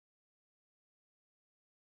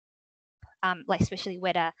like especially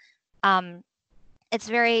weather. It's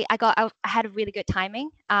very, I had a really good timing.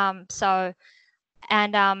 And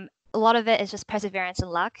a lot of it is just perseverance and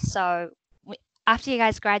luck. So after you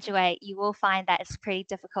guys graduate, you will find that it's pretty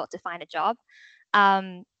difficult to find a job.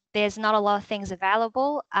 There's not a lot of things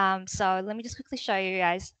available. So let me just quickly show you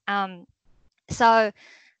guys. So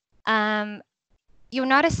you'll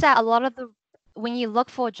notice that a lot of when you look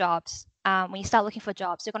for jobs, when you start looking for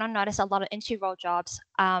jobs, you're going to notice a lot of entry role jobs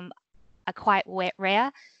are quite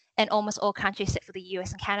rare in almost all countries except for the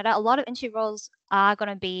US and Canada. A lot of entry roles are going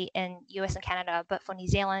to be in US and Canada, but for New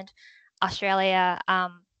Zealand, Australia,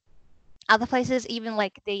 other places, even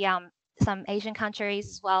like the some Asian countries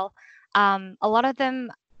as well, a lot of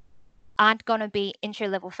them aren't going to be entry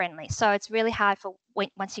level friendly. So it's really hard for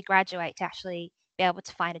once you graduate to actually be able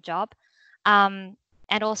to find a job. And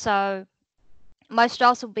also, most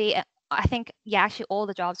jobs will be, I think, yeah, actually all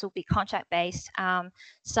the jobs will be contract based.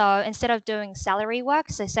 So instead of doing salary work,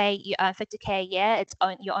 so say you earn 50K a year,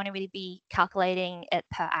 you'll only really be calculating it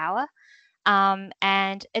per hour.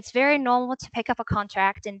 And it's very normal to pick up a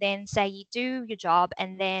contract and then say you do your job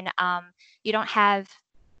and then you don't have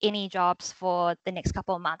any jobs for the next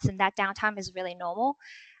couple of months, and that downtime is really normal.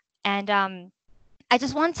 And I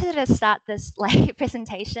just wanted to start this like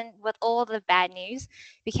presentation with all the bad news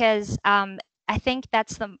because I think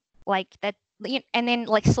that's and then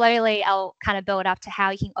like slowly I'll kind of build up to how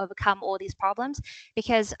you can overcome all these problems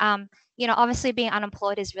because obviously being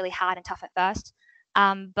unemployed is really hard and tough at first,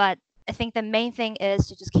 but I think the main thing is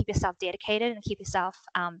to just keep yourself dedicated and keep yourself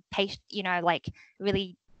patient, like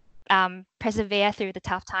really persevere through the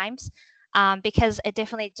tough times, because it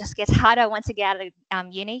definitely just gets harder once you get out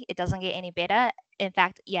of uni. It doesn't get any better. In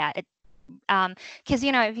fact, yeah, because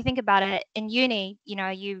if you think about it, in uni,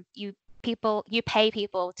 you pay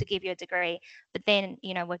people to give you a degree, but then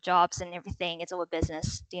with jobs and everything, it's all a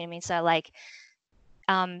business. Do you know what I mean? So like,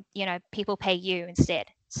 people pay you instead.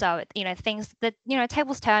 So things that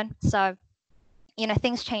tables turn. So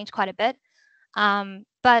things change quite a bit.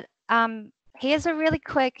 But here's a really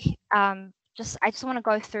quick. I just want to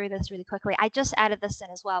go through this really quickly. I just added this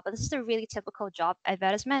in as well, but this is a really typical job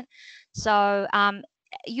advertisement. So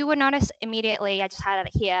you will notice immediately. I just had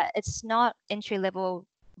it here. It's not entry level.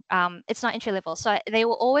 It's not entry level. So they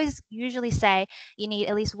will always usually say you need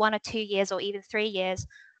at least 1 or 2 years or even 3 years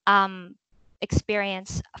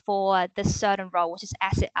experience for this certain role, which is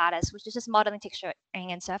asset artist, which is just modeling, texturing,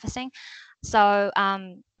 and surfacing. So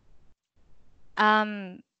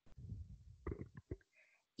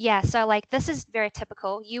yeah, so like this is very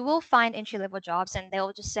typical. You will find entry-level jobs and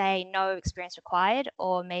they'll just say no experience required,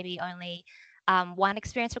 or maybe only 1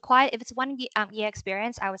 experience required. If it's 1 year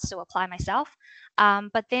experience, I would still apply myself.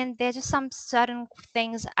 But then there's just some certain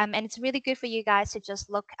things, and it's really good for you guys to just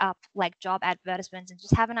look up like job advertisements and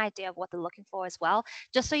just have an idea of what they're looking for as well,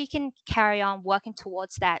 just so you can carry on working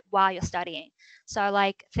towards that while you're studying. So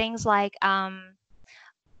like things like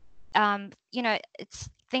it's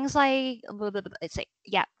things like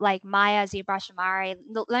like Maya, ZBrush, Amari,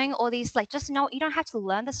 learning all these, like just know, you don't have to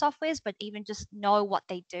learn the softwares, but even just know what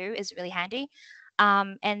they do is really handy.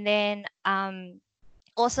 And then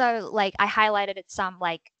also like I highlighted some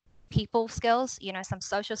like people skills, some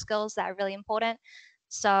social skills that are really important.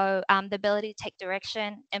 So the ability to take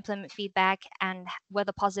direction, implement feedback, and with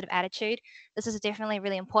a positive attitude. This is definitely a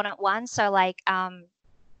really important one. So like,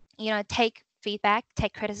 take feedback,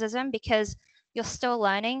 take criticism, because you're still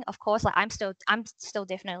learning, of course. Like I'm still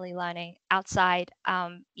definitely learning outside,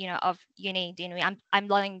 of uni. Do you know what I mean? I'm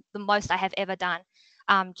learning the most I have ever done,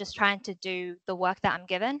 just trying to do the work that I'm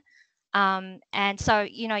given. And so,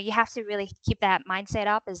 you have to really keep that mindset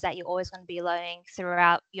up, is that you're always going to be learning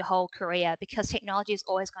throughout your whole career, because technology is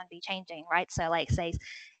always going to be changing, right? So like say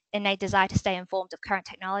innate desire to stay informed of current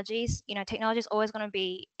technologies. Technology is always going to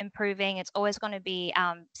be improving. It's always going to be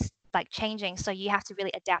like changing, so you have to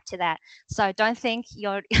really adapt to that. So don't think you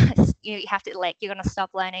have to, like, you're going to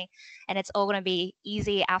stop learning and it's all going to be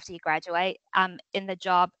easy after you graduate. In the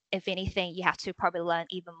job, if anything, you have to probably learn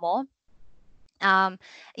even more. Yeah,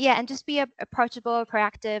 and just be approachable,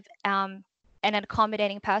 proactive, and an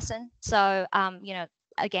accommodating person. So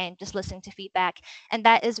again, just listening to feedback, and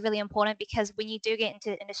that is really important, because when you do get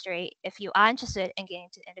into the industry, if you are interested in getting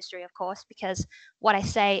into the industry, of course, because what I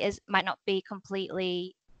say might not be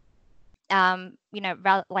completely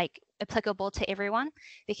like applicable to everyone,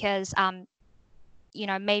 because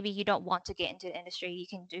maybe you don't want to get into the industry. You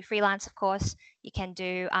can do freelance, of course. You can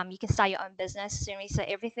do you can start your own business. So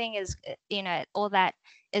everything is, all that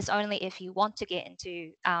is only if you want to get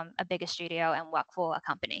into a bigger studio and work for a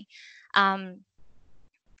company.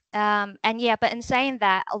 And yeah, but in saying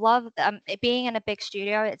that, a lot of it being in a big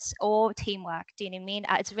studio, it's all teamwork. Do you know what I mean?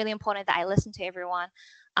 It's really important that I listen to everyone,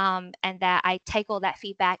 and that I take all that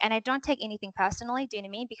feedback, and I don't take anything personally. Do you know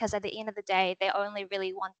what I mean? Because at the end of the day, they only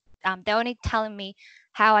really want, they're only telling me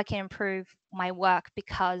how I can improve my work,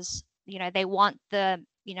 because they want the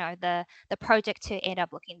project to end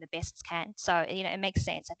up looking the best it can. So it makes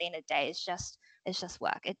sense. At the end of the day, it's just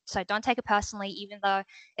work. So don't take it personally, even though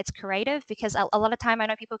it's creative, because a lot of time I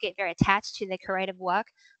know people get very attached to their creative work,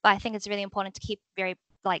 but I think it's really important to keep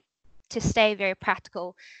to stay very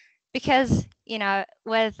practical, because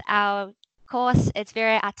with our course, it's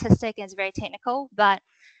very artistic and it's very technical, but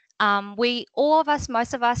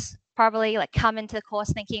most of us probably like come into the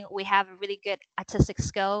course thinking we have a really good artistic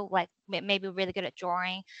skill, like maybe we're really good at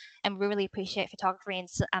drawing and we really appreciate photography and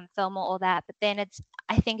film and all that. But then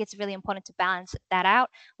I think it's really important to balance that out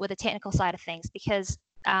with the technical side of things, because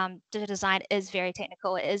digital design is very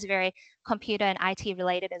technical. It is very computer and IT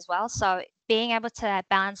related as well. So being able to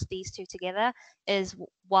balance these two together is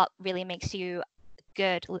what really makes you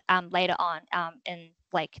good later on in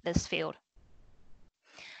like this field.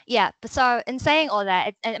 Yeah, but so in saying all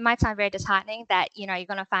that, it might sound very disheartening that you're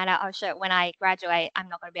going to find out, oh shit, when I graduate, I'm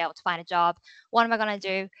not going to be able to find a job. What am I going to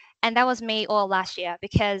do? And that was me all last year,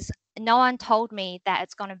 because no one told me that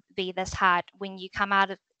it's going to be this hard when you come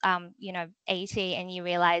out of AUT and you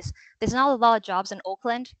realize there's not a lot of jobs in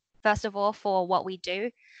Auckland. First of all, for what we do,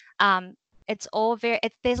 it's all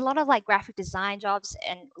there's a lot of like graphic design jobs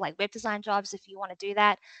and like web design jobs if you want to do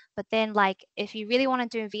that. But then like if you really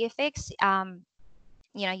want to do VFX,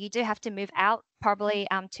 you do have to move out probably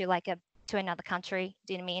to another country.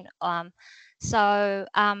 Do you know what I mean? So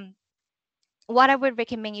what I would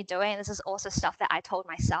recommend you doing, this is also stuff that I told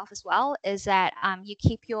myself as well, is that you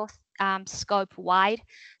keep your scope wide.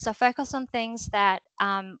 So focus on things that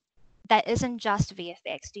isn't just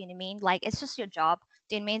VFX. Do you know what I mean? Like it's just your job.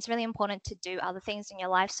 Do you know what I mean? It's really important to do other things in your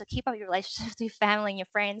life. So keep up your relationships with your family and your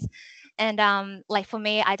friends. And like for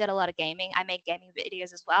me, I did a lot of gaming. I made gaming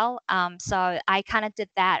videos as well. So I kind of did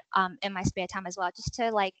that in my spare time as well, just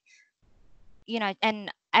to like,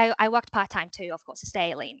 and I worked part time too, of course, to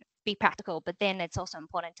stay lean, be practical. But then it's also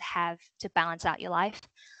important to balance out your life.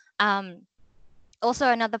 Also,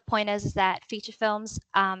 another point is that feature films,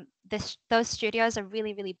 those studios are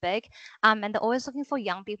really, really big, and they're always looking for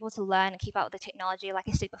young people to learn and keep up with the technology. Like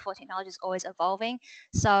I said before, technology is always evolving,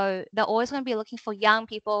 so they're always going to be looking for young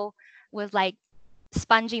people with like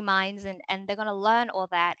spongy minds, and they're going to learn all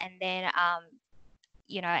that, and then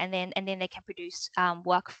and then they can produce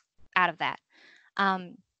work out of that.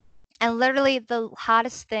 And literally, the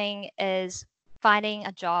hardest thing is finding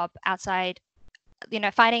a job outside.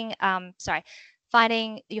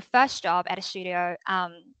 Finding your first job at a studio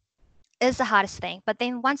is the hardest thing. But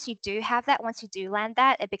then once you do have that, once you do land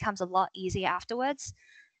that, it becomes a lot easier afterwards.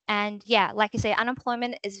 And yeah, like you say,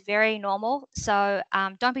 unemployment is very normal. So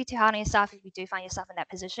don't be too hard on yourself if you do find yourself in that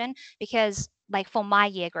position. Because like for my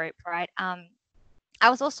year group, right? I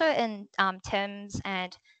was also in Tim's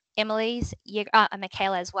and Emily's year, and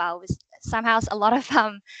Michaela as well. It was somehow a lot of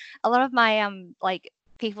my like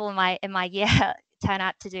people in my year turn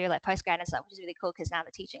out to do like postgrad and stuff, which is really cool because now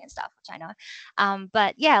they're teaching and stuff, which I know.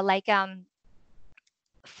 But yeah, like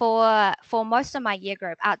for most of my year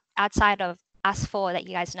group, outside of us four that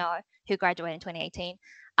you guys know who graduated in 2018,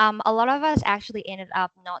 a lot of us actually ended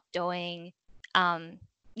up not doing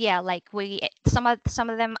like some of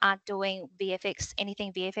them aren't doing VFX,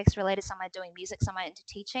 anything VFX related. Some are doing music, some are into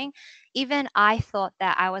teaching. Even I thought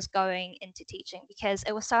that I was going into teaching because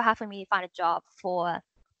it was so hard for me to find a job for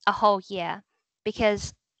a whole year,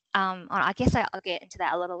 because I guess I'll get into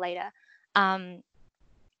that a little later.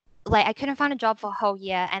 Like I couldn't find a job for a whole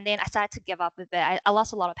year, and then I started to give up a bit. I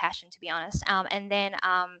lost a lot of passion, to be honest. And then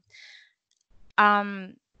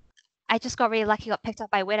I just got really lucky, got picked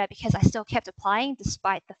up by Weta, because I still kept applying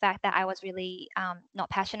despite the fact that I was really not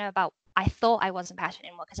passionate about. I thought I wasn't passionate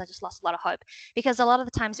anymore because I just lost a lot of hope. Because a lot of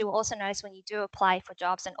the times you will also notice when you do apply for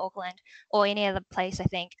jobs in Auckland or any other place, I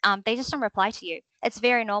think, they just don't reply to you. It's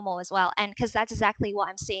very normal as well. And because that's exactly what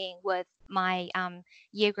I'm seeing with my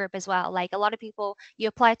year group as well. Like a lot of people, you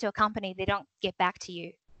apply to a company, they don't get back to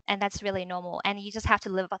you. And that's really normal. And you just have to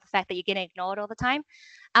live with the fact that you're getting ignored all the time.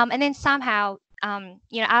 And then somehow,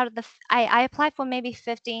 out of I applied for maybe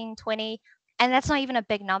 15, 20, and that's not even a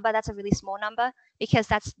big number. That's a really small number, because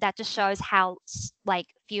that just shows how like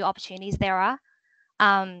few opportunities there are.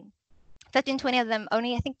 15, 20 of them,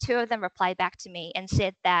 only I think 2 of them replied back to me and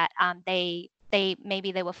said that they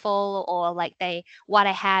maybe they were full, or like what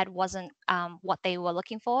I had wasn't what they were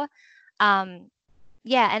looking for. And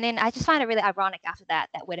then I just find it really ironic after that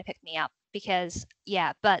Weta picked me up. because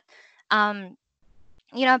but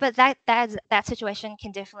but that situation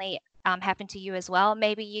can definitely happen to you as well.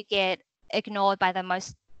 Maybe you get ignored by the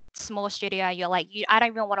most small studio. You're like, I don't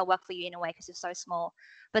even want to work for you anyway because you're so small.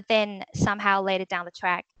 But then somehow later down the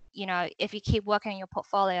track, if you keep working on your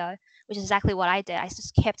portfolio, which is exactly what I did, I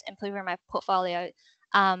just kept improving my portfolio.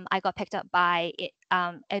 I got picked up by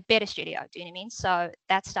a better studio. Do you know what I mean? So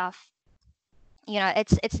that stuff,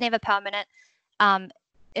 it's never permanent.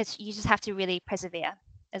 You just have to really persevere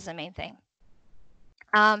is the main thing.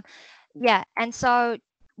 And so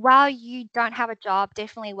while you don't have a job,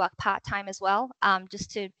 definitely work part-time as well,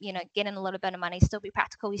 just to get in a little bit of money, still be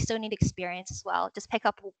practical. You still need experience as well. Just pick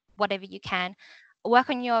up whatever you can, work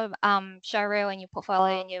on your show reel and your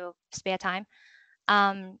portfolio in your spare time.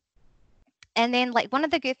 And then like one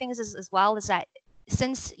of the good things is as well is that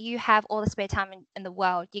since you have all the spare time in the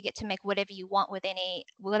world, you get to make whatever you want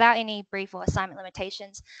without any brief or assignment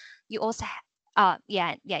limitations. You also you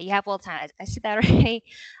have all the time. I said that already.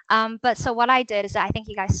 But so what I did is that I think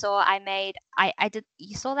you guys saw,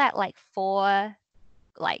 you saw that like 4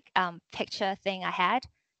 picture thing I had.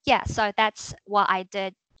 Yeah, so that's what I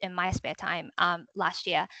did in my spare time last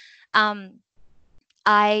year.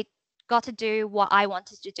 I got to do what I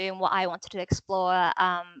wanted to do and what I wanted to explore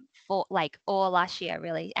for like all last year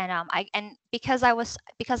really. And because I was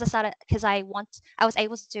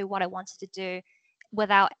able to do what I wanted to do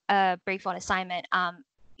without a brief on assignment,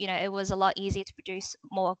 it was a lot easier to produce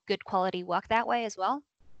more good quality work that way as well.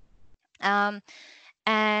 And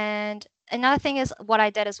another thing is what I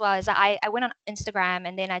did as well is that I went on Instagram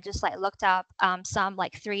and then I just like looked up some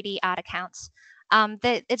like 3D art accounts.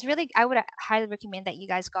 It's really, I would highly recommend that you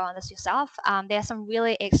guys go on this yourself. There's some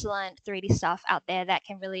really excellent 3D stuff out there that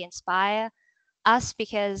can really inspire us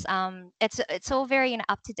because it's all very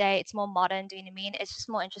up to date. It's more modern. Do you know what I mean? It's just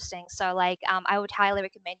more interesting. So like I would highly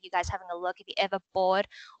recommend you guys having a look if you're ever bored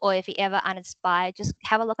or if you're ever uninspired. Just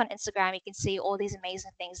have a look on Instagram. You can see all these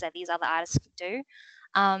amazing things that these other artists can do.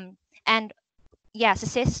 And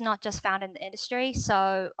success is not just found in the industry.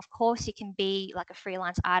 So of course you can be like a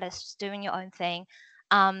freelance artist, just doing your own thing.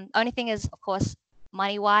 Only thing is, of course,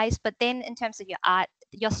 money wise, but then in terms of your art,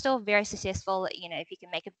 you're still very successful, if you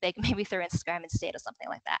can make it big, maybe through Instagram instead or something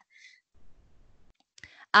like that.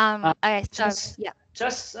 Okay, so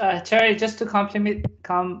just Cherry, just to compliment,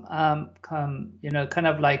 kind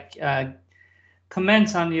of like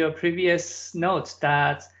comment on your previous notes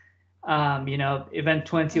that even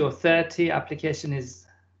 20 or 30 application is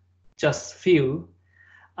just few.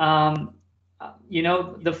 The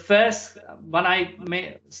first when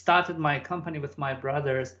I started my company with my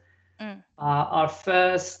brothers, our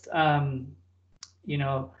first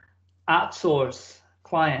outsource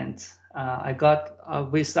client,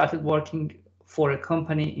 we started working for a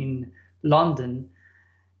company in London,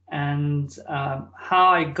 and how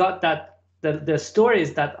I got that. The story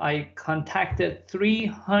is that I contacted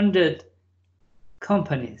 300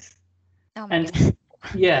 companies. Oh my goodness.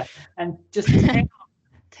 Yeah, and just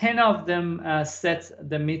 10 of them set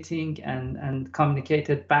the meeting and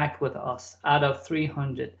communicated back with us out of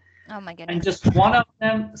 300. Oh my goodness. And just one of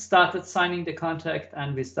them started signing the contract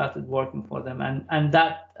and we started working for them. And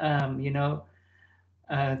that,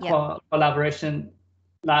 collaboration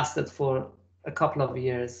lasted for a couple of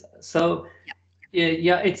years. So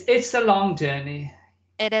it's a long journey.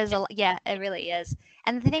 It is it really is.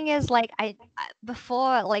 And the thing is, like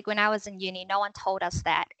before, like when I was in uni, no one told us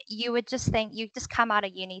that. You would just think, you just come out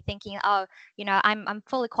of uni thinking, oh, I'm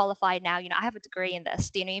fully qualified now. I have a degree in this.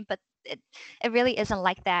 Do you know what I mean? But it really isn't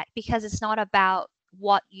like that, because it's not about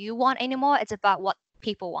what you want anymore. It's about what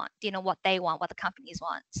people want. What they want, what the companies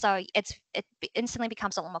want. So it instantly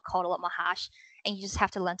becomes a lot more cold, a lot more harsh, and you just have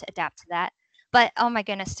to learn to adapt to that. But oh my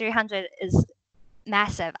goodness, 300 is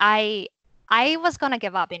massive. I was gonna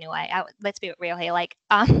give up anyway. Let's be real here. Like,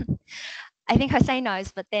 I think Jose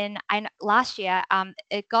knows, but then last year,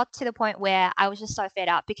 it got to the point where I was just so fed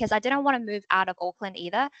up because I didn't want to move out of Auckland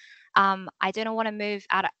either. I didn't want to move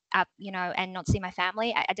out, and not see my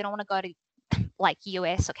family. I didn't want to go to like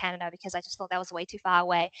US or Canada because I just thought that was way too far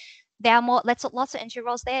away. There are lots of entry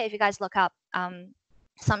roles there. If you guys look up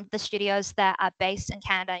some of the studios that are based in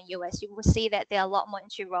Canada and US, you will see that there are a lot more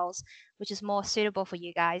entry roles, which is more suitable for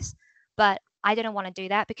you guys. But I didn't want to do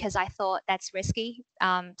that because I thought that's risky.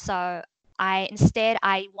 So I was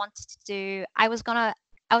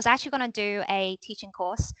actually gonna do a teaching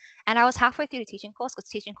course, and I was halfway through the teaching course because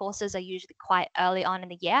teaching courses are usually quite early on in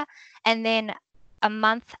the year. And then a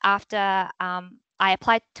month after I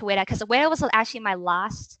applied to Weta, because Weta was actually my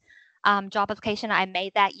last job application I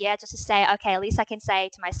made that year, just to say, okay, at least I can say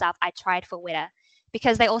to myself, I tried for Weta.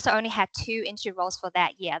 because they also only had 2 entry roles for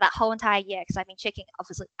that year, that whole entire year. Because I've been checking,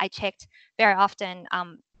 obviously, I checked very often.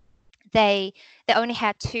 They only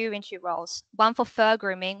had 2 entry roles, one for fur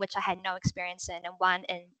grooming, which I had no experience in, and one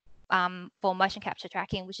in for motion capture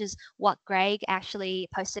tracking, which is what Greg actually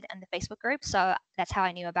posted in the Facebook group. So that's how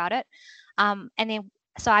I knew about it. And then,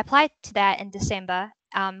 so I applied to that in December,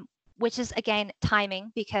 which is, again,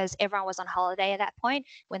 timing, because everyone was on holiday at that point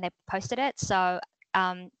when they posted it. So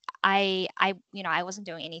I wasn't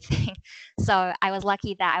doing anything. So I was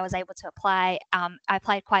lucky that I was able to apply. I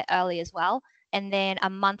applied quite early as well. And then a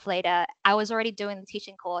month later, I was already doing the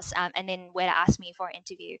teaching course, and then Weta asked me for an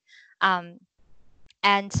interview.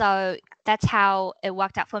 And so that's how it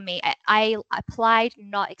worked out for me. I applied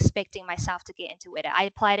not expecting myself to get into Weta. I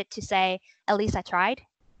applied it to say, at least I tried.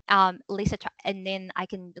 At least I tried, and then I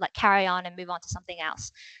can like carry on and move on to something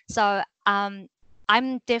else. So I'm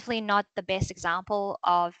definitely not the best example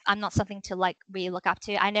of, I'm not something to like really look up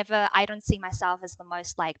to. I don't see myself as the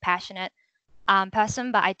most like passionate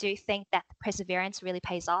person, but I do think that perseverance really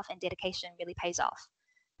pays off and dedication really pays off.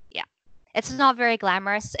 Yeah. It's not very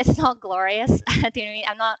glamorous. It's not glorious. Do you know what I mean?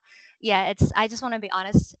 I'm not. Yeah, I just want to be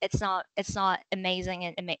honest. It's not amazing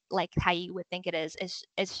and like how you would think it is.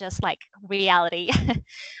 It's just like reality.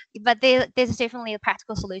 But there's definitely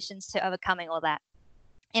practical solutions to overcoming all that.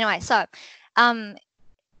 Anyway, so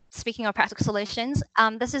speaking of practical solutions,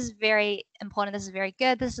 this is very important. This is very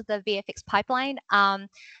good. This is the VFX pipeline.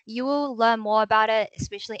 You will learn more about it,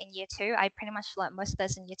 especially in year 2. I pretty much learned most of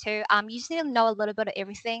this in year 2. You just need to know a little bit of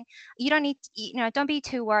everything. You don't need, don't be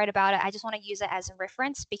too worried about it. I just want to use it as a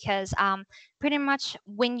reference, because pretty much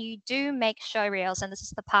when you do make show reels, and this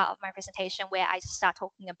is the part of my presentation where I start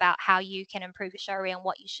talking about how you can improve your show reel and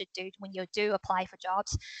what you should do when you do apply for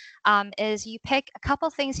jobs, is you pick a couple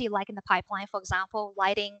of things you like in the pipeline, for example,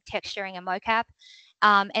 lighting, texturing, and mocap.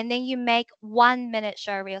 And then you make 1-minute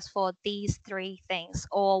show reels for these 3 things,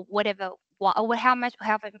 or whatever, or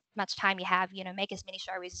however much time you have. Make as many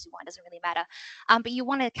show reels as you want. Doesn't really matter. But you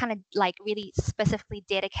want to kind of like really specifically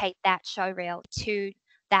dedicate that show reel to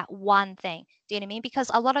that one thing. Do you know what I mean? Because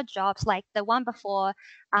a lot of jobs, like the one before,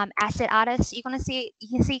 asset artist, you can see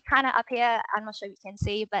kind of up here. I'm not sure if you can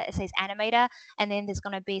see, but it says animator, and then there's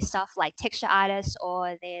going to be stuff like texture artist,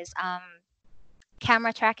 or there's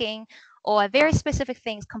camera tracking, or very specific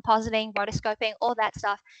things, compositing, rotoscoping, all that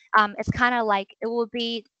stuff. It's kind of like, it will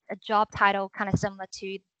be a job title kind of similar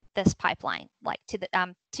to this pipeline, like to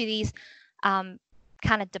these kind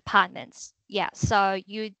of departments. Yeah. So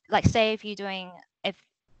you, like, say if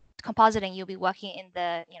compositing, you'll be working in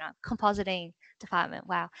the compositing department.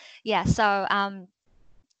 Wow. Yeah. So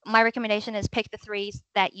my recommendation is pick the 3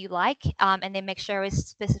 that you like, and then make sure it's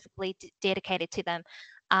specifically dedicated to them.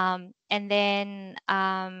 And then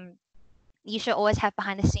you should always have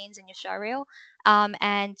behind the scenes in your show reel.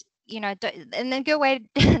 And and a good way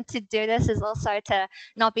to do this is also to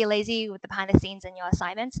not be lazy with the behind the scenes in your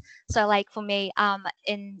assignments. So like for me,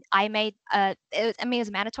 I made it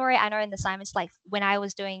was mandatory. I know in the assignments, like when I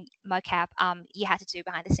was doing mocap, you had to do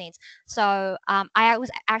behind the scenes. So I was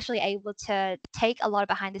actually able to take a lot of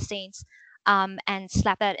behind the scenes and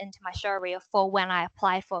slap that into my show reel for when I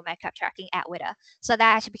applied for mocap tracking at Weta. So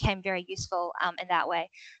that actually became very useful in that way.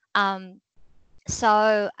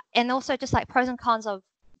 So, and also just like pros and cons of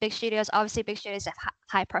big studios. Obviously, big studios have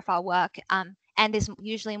high profile work, and there's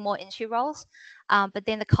usually more entry roles. But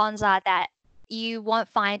then the cons are that you won't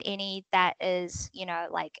find any that is, in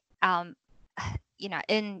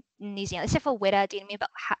New Zealand, except for Weta. Do you know what I mean? But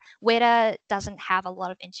Weta doesn't have a lot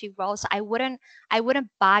of entry roles. So I wouldn't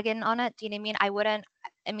bargain on it. Do you know what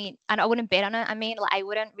I mean? And I wouldn't bet on it. Like, I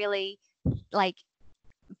wouldn't really like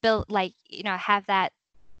build, like, have that.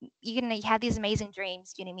 You have these amazing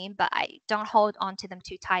dreams, do you know what I mean? But I don't hold on to them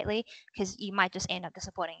too tightly, because you might just end up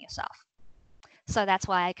disappointing yourself. So that's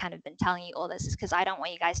why I kind of been telling you all this, is because I don't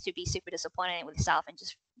want you guys to be super disappointed with yourself, and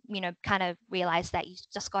just kind of realize that you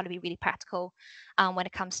just got to be really practical when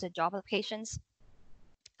it comes to job applications.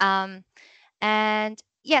 And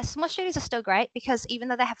yes, small studios are still great, because even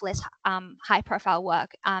though they have less high profile work,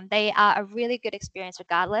 they are a really good experience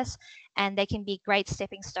regardless, and they can be great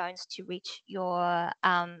stepping stones to reach your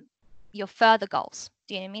further goals.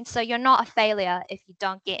 Do you know what I mean? So you're not a failure if you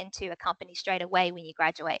don't get into a company straight away when you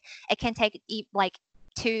graduate. It can take like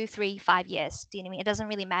 2, 3, 5 years. Do you know what I mean? It doesn't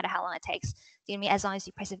really matter how long it takes. Do you know what I mean? As long as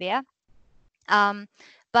you persevere.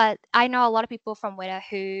 But I know a lot of people from Weta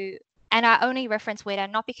who, and I only reference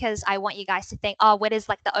Weta not because I want you guys to think, oh, Weta is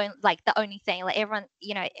like the only thing. Like everyone,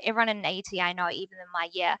 everyone in AUT I know, even in my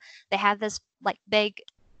year, they have this like big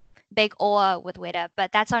awe with Weta,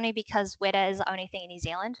 but that's only because Weta is the only thing in New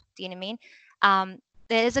Zealand. Do you know what I mean?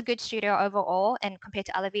 there is a good studio overall and compared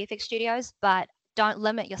to other VFX studios, but don't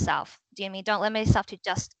limit yourself. Do you know what I mean? Don't limit yourself to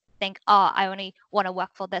just think, oh, I only want to work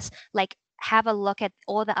for this. Like, have a look at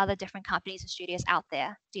all the other different companies and studios out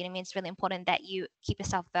there. Do you know what I mean? It's really important that you keep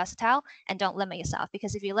yourself versatile and don't limit yourself,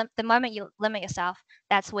 because if you the moment you limit yourself,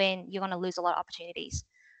 that's when you're going to lose a lot of opportunities.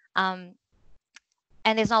 And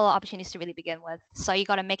there's not a lot of opportunities to really begin with, so you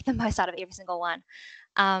got to make the most out of every single one.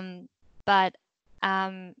 But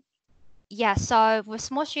yeah, so with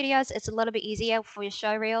small studios, it's a little bit easier for your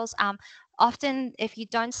show reels. Often, if you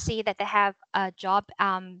don't see that they have a job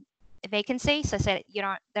vacancy, so say they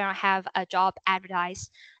don't have a job advertised,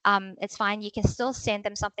 it's fine. You can still send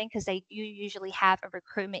them something, because you usually have a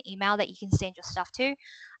recruitment email that you can send your stuff to.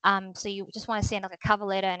 So you just want to send like a cover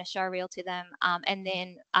letter and a show reel to them, and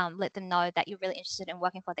then let them know that you're really interested in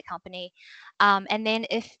working for the company. And then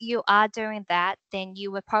if you are doing that, then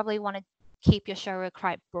you would probably want to keep your show reel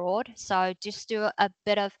quite broad. So just do a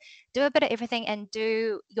bit of everything and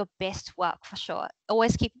do your best work for sure.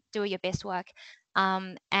 Always keep doing your best work.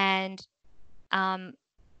 And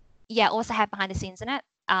yeah, also have behind the scenes in it,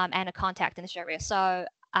 and a contact in the show reel. So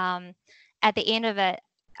at the end of it,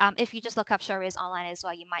 if you just look up show reels online as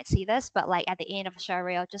well, you might see this, but like at the end of a show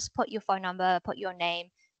reel, just put your phone number, put your name,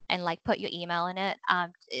 and like put your email in it.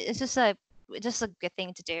 It's just a good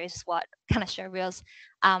thing to do. It's just what kind of show reels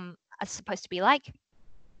are supposed to be like.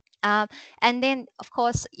 And then, of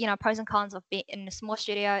course, pros and cons of being in a small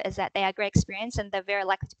studio is that they are great experience and they're very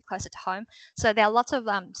likely to be closer to home. So there are lots of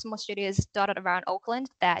small studios dotted around Auckland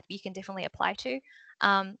that you can definitely apply to.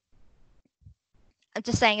 I'm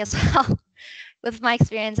just saying as well, with my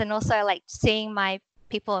experience and also like seeing my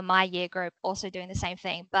people in my year group also doing the same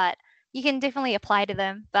thing, but you can definitely apply to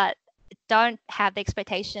them, but don't have the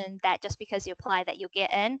expectation that just because you apply that you'll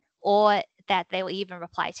get in, or that they will even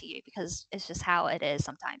reply to you, because it's just how it is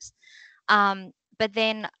sometimes. But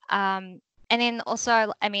then, and then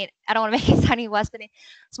also, I mean, I don't want to make it sound any worse, but in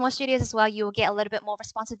small studios as well, you will get a little bit more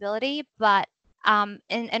responsibility, but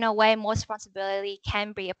in a way, more responsibility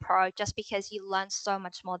can be a pro, just because you learn so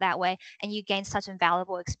much more that way and you gain such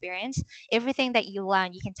invaluable experience. Everything that you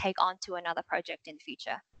learn, you can take on to another project in the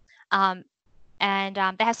future. And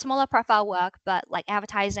they have smaller profile work, but like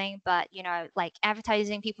advertising, but like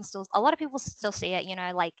advertising, a lot of people still see it,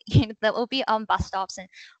 like that will be on bus stops and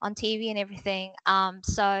on TV and everything.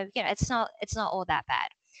 So it's not all that bad.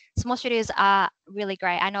 Small studios are really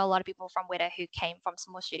great. I know a lot of people from Weta who came from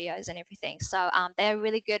small studios and everything. So they're a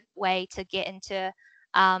really good way to get into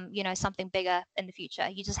something bigger in the future.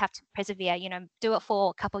 You just have to persevere, do it for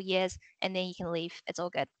a couple of years and then you can leave. It's all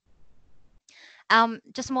good.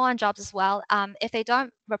 Just more on jobs as well. If they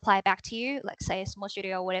don't reply back to you, like say a small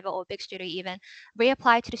studio or whatever, or a big studio even,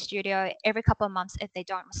 reapply to the studio every couple of months if they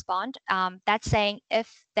don't respond. That's saying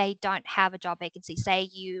if they don't have a job vacancy, say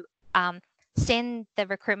you send the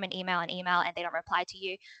recruitment email and they don't reply to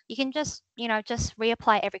you, you can just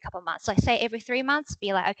reapply every couple of months. So say every 3 months,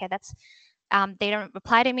 be like, okay, that's they don't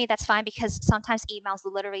reply to me, that's fine, because sometimes emails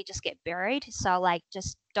literally just get buried. So like,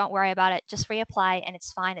 just don't worry about it. Just reapply and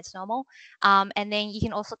it's fine. It's normal. And then you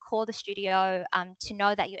can also call the studio to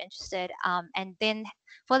know that you're interested. And then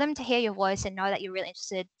for them to hear your voice and know that you're really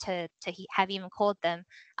interested to have even called them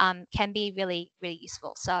can be really, really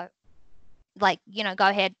useful. So like, go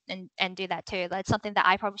ahead and do that too. That's something that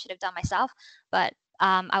I probably should have done myself, but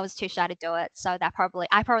I was too shy to do it. So I probably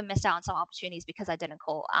missed out on some opportunities because I didn't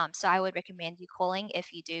call. So I would recommend you calling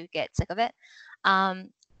if you do get sick of it.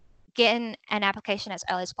 Getting an application as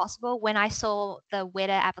early as possible. When I saw the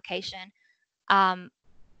Weta application,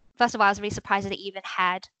 first of all, I was really surprised that it even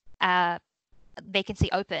had a vacancy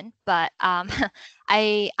open, but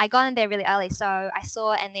I got in there really early. So I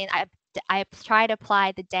saw, and then I tried to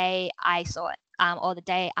apply the day I saw it, or the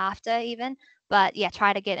day after even. But yeah,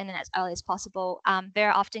 try to get in as early as possible.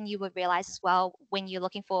 Very often you would realize as well when you're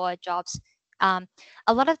looking for jobs, a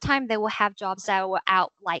lot of the time they will have jobs that were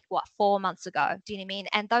out like 4 months ago. Do you know what I mean?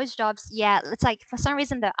 And those jobs, yeah, it's like for some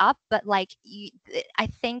reason they're up, but like I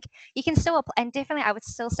think you can still apply, and definitely I would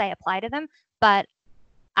still say apply to them. But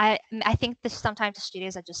I think sometimes the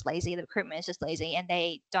studios are just lazy. The recruitment is just lazy, and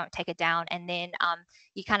they don't take it down, and then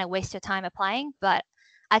you kind of waste your time applying. But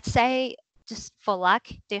I'd say just for luck,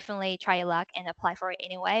 definitely try your luck and apply for it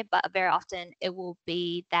anyway. But very often it will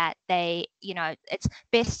be that they, it's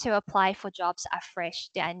best to apply for jobs that are fresh,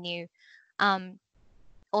 that are new.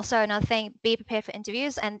 Also, another thing, be prepared for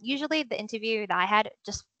interviews. And usually the interview that I had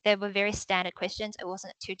just they were very standard questions. It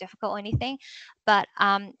wasn't too difficult or anything. But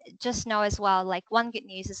just know as well, like one good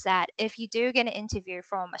news is that if you do get an interview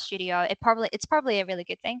from a studio, it's probably a really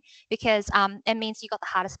good thing, because it means you got the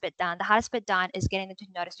hardest bit done. The hardest bit done is getting them to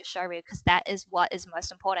notice your show reel, because that is what is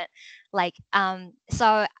most important. Like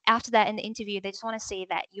so after that in the interview, they just want to see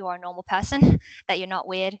that you are a normal person, that you're not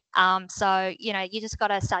weird. So you just got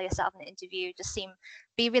to sell yourself in the interview. Just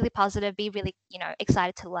be really positive, be really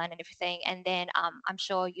excited to learn and everything, and then I'm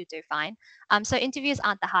sure you do fine. So interviews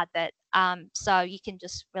aren't the hard bit, so you can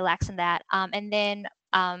just relax in that, and then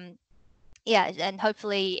yeah, and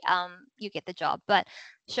hopefully you get the job. But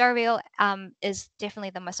show reel is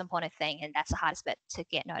definitely the most important thing, and that's the hardest bit to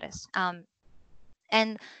get noticed.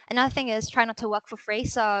 And another thing is try not to work for free.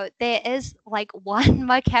 So there is like one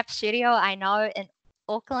mocap studio I know in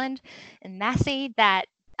Auckland, in Massey, that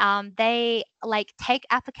they like take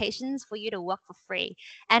applications for you to work for free.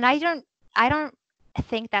 And I don't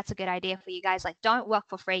think that's a good idea for you guys. Like, don't work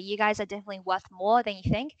for free. You guys are definitely worth more than you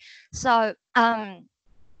think. So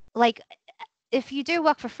like if you do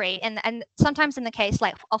work for free, and sometimes in the case,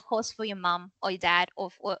 like of course for your mum or your dad, or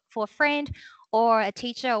for a friend or a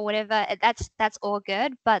teacher or whatever, that's all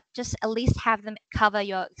good, but just at least have them cover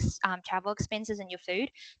your travel expenses and your food,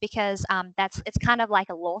 because it's kind of like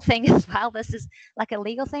a law thing as well. This is like a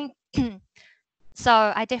legal thing. So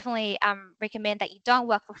I definitely recommend that you don't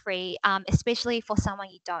work for free, especially for someone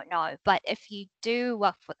you don't know. But if you do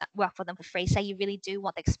work for them for free, say you really do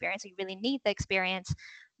want the experience, or you really need the experience,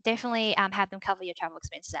 definitely have them cover your travel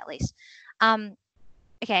expenses at least.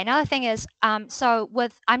 Okay, another thing is, so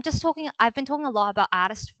I've been talking a lot about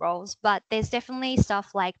artist roles, but there's definitely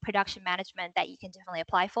stuff like production management that you can definitely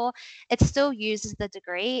apply for. It still uses the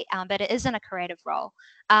degree, but it isn't a creative role.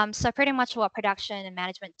 So pretty much what production and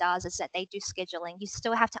management does is that they do scheduling. You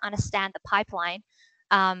still have to understand the pipeline,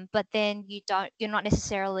 but then you're not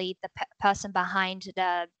necessarily the person behind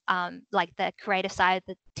the like the creative side,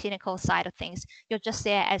 the technical side of things. You're just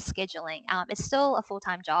there as scheduling. It's still a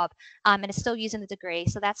full-time job, and it's still using the degree.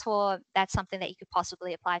 So that's something that you could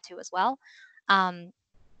possibly apply to as well.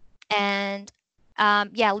 And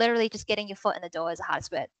yeah, literally just getting your foot in the door is the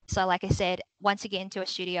hardest bit. So like I said, once you get into a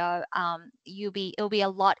studio, it'll be a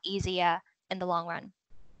lot easier in the long run.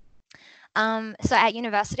 So at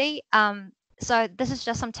university, so this is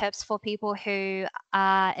just some tips for people who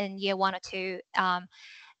are in year 1 or 2,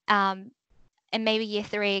 and maybe year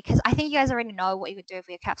 3, because I think you guys already know what you could do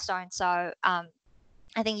for your capstone. So I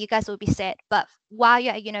think you guys will be set. But while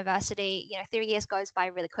you're at university, 3 years goes by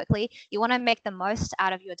really quickly. You want to make the most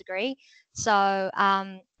out of your degree. So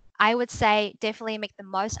I would say definitely make the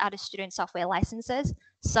most out of student software licenses.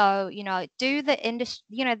 So, do the industry,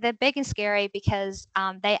 they're big and scary because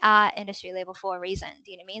they are industry level for a reason.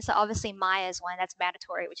 Do you know what I mean? So obviously Maya is one that's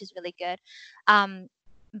mandatory, which is really good.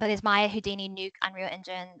 But there's Maya, Houdini, Nuke, Unreal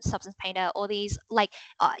Engine, Substance Painter, all these, like,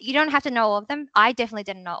 you don't have to know all of them. I definitely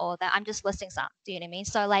didn't know all of them. I'm just listing some. Do you know what I mean?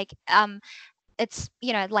 So like, it's,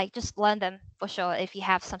 like just learn them for sure if you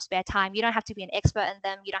have some spare time. You don't have to be an expert in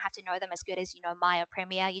them. You don't have to know them as good as, Maya,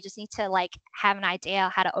 Premiere. You just need to like have an idea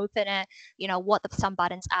how to open it, what some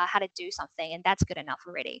buttons are, how to do something, and that's good enough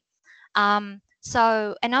already.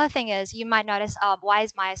 So another thing is you might notice, why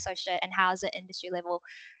is Maya so shit and how is it industry level?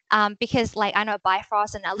 Because like I know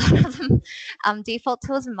Bifrost and a lot of them default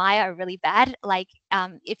tools in Maya are really bad. Like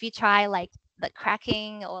if you try like the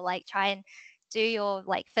cracking or like try and do your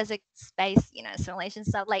like physics-based simulation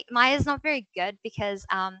stuff, like Maya is not very good because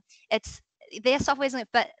it's their software isn't.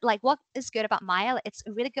 But like what is good about Maya, it's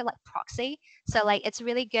a really good like proxy. So like it's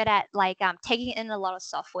really good at like taking in a lot of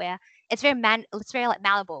software. It's very like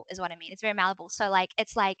malleable is what I mean. It's very malleable. So like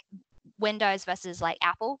it's like Windows versus like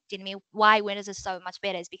Apple. Do you know what I mean? Why Windows is so much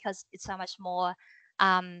better is because it's so much more.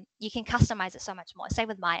 You can customize it so much more. Same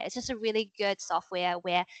with Maya. It's just a really good software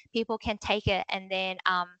where people can take it and then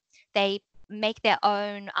they make their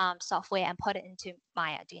own software and put it into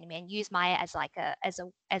Maya. Do you know what I mean? Use Maya as like as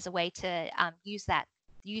a way to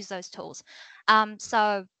use those tools.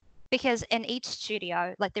 So because in each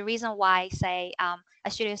studio, like the reason why say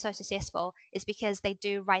a studio is so successful is because they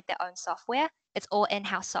do write their own software. It's all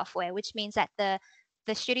in-house software, which means that the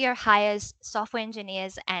studio hires software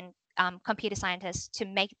engineers and computer scientists to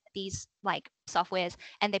make these like softwares,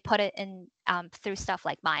 and they put it in through stuff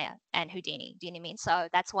like Maya and Houdini. Do you know what I mean? So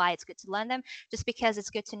that's why it's good to learn them, just because it's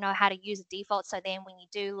good to know how to use a default. So then when you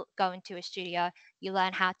do go into a studio, you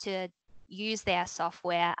learn how to use their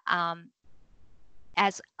software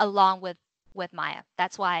as along with Maya.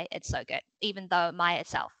 That's why it's so good, even though Maya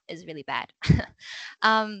itself is really bad.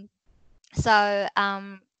 So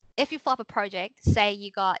if you flop a project, say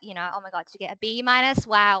you got, oh my God, did you get a B minus?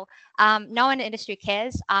 Wow. No one in the industry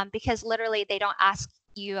cares, because literally they don't ask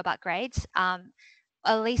you about grades.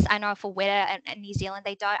 At least I know for Weta and New Zealand,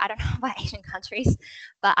 they don't. I don't know about Asian countries,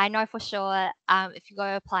 but I know for sure, if you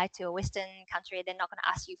go apply to a Western country, they're not going to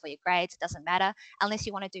ask you for your grades. It doesn't matter unless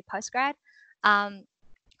you want to do postgrad.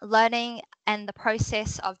 Learning and the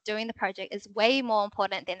process of doing the project is way more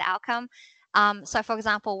important than the outcome. So for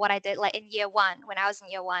example, what I did like in year one, when I was in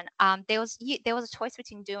year one, there was a choice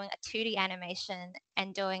between doing a 2D animation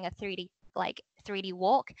and doing a 3D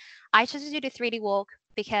walk. I chose to do the 3D walk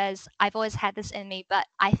because I've always had this in me, but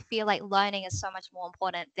I feel like learning is so much more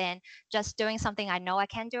important than just doing something I know I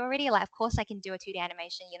can do already. Like, of course I can do a 2D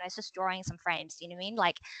animation, it's just drawing some frames, you know what I mean?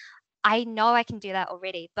 Like, I know I can do that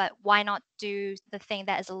already, but why not do the thing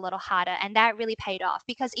that is a little harder? And that really paid off,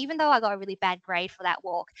 because even though I got a really bad grade for that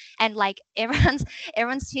walk, and like everyone's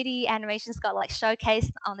 2D animations got like showcased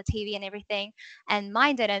on the TV and everything, and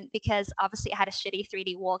mine didn't, because obviously it had a shitty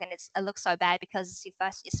 3D walk, and it looks so bad because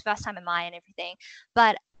it's first time in mine and everything.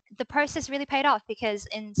 But the process really paid off, because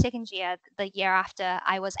in second year, the year after,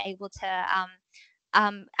 I was able to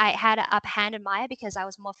I had an upper hand in Maya because I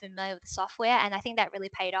was more familiar with the software, and I think that really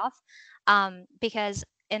paid off, because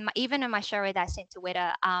even in my show that I sent to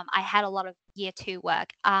Weta, I had a lot of year two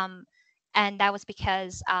work, and that was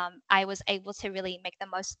because I was able to really make the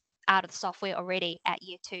most out of the software already at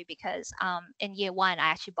year two, because in year one I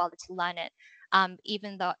actually bothered to learn it,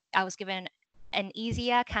 even though I was given an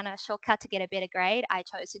easier kind of shortcut to get a better grade. I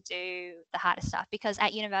chose to do the harder stuff, because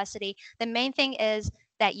at university the main thing is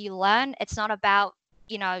that you learn. It's not about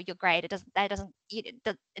your grade.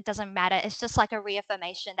 It doesn't matter. It's just like a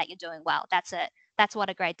reaffirmation that you're doing well. That's it. That's what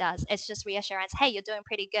a grade does. It's just reassurance. Hey, you're doing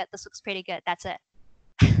pretty good. This looks pretty good. That's it.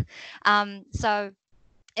 So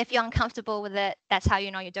if you're uncomfortable with it, that's how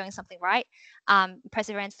you know you're doing something right.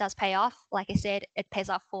 Perseverance does pay off. Like I said, it pays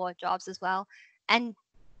off for jobs as well. And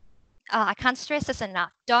I can't stress this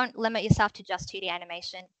enough. Don't limit yourself to just 2D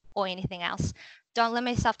animation or anything else. Don't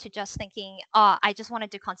limit yourself to just thinking, oh, I just want to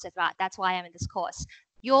do concept art. That's why I'm in this course.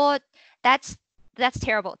 That's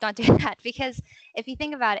terrible. Don't do that, because if you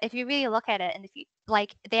think about it, if you really look at it, and if you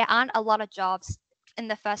there aren't a lot of jobs in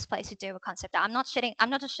the first place to do a concept art. I'm not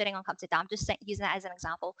just shitting on concept art. I'm just using that as an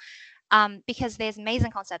example, because there's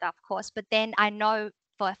amazing concept art, of course, but then I know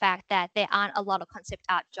for a fact that there aren't a lot of concept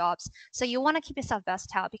art jobs. So you want to keep yourself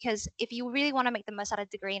versatile, because if you really want to make the most out of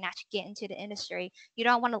the degree and actually get into the industry, you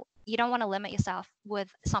don't want to limit yourself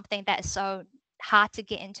with something that is so hard to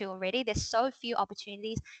get into already. There's so few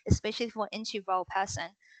opportunities, especially for an entry role person.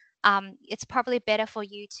 It's probably better for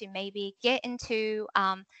you to maybe get into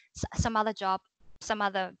some other job, some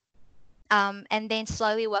other and then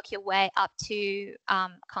slowly work your way up to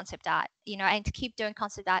concept art, and to keep doing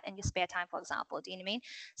concept art in your spare time, for example. Do you know what I mean?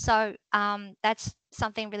 So that's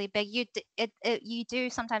something really big. You do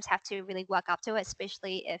sometimes have to really work up to it,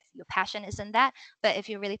 especially if your passion is in that. But if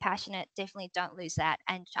you're really passionate, definitely don't lose that,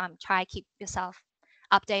 and try to keep yourself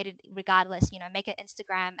updated regardless. Make an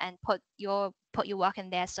Instagram and put your work in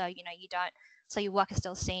there, so so your work is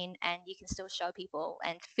still seen and you can still show people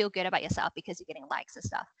and feel good about yourself because you're getting likes and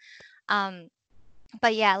stuff.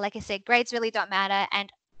 But yeah, like I said, grades really don't matter, and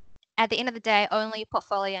at the end of the day, only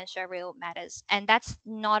portfolio and show reel matters. And that's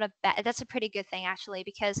that's a pretty good thing, actually,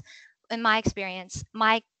 because in my experience,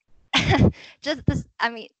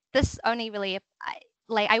 this only really,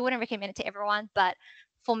 I wouldn't recommend it to everyone, but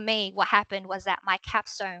for me, what happened was that my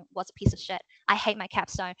capstone was a piece of shit. I hate my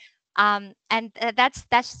capstone. And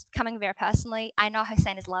that's coming very personally. I know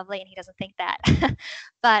Hossein is lovely and he doesn't think that,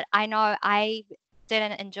 but I know I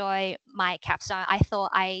didn't enjoy my capstone. I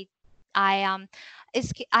thought I try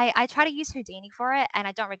to use Houdini for it, and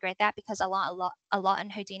I don't regret that, because I learned a lot in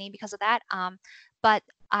Houdini because of that. But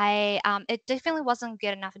it definitely wasn't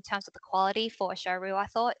good enough in terms of the quality for a show reel. I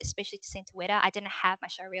thought, especially to send to Weta, I didn't have my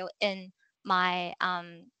show reel in my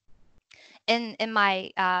in my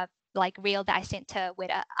reel that I sent to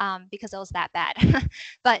Weta, because it was that bad.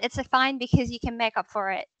 But it's fine, because you can make up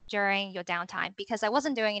for it during your downtime, because I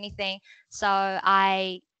wasn't doing anything. So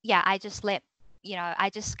I just I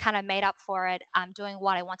just kind of made up for it, doing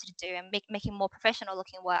what I wanted to do and making more professional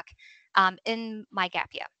looking work in my gap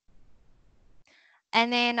year.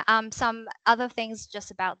 And then some other things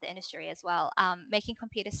just about the industry as well. Making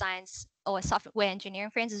computer science or software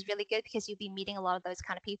engineering friends is really good, because you'll be meeting a lot of those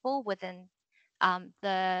kind of people within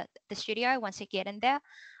the studio once you get in there.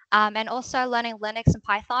 And also learning Linux and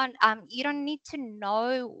Python. You don't need to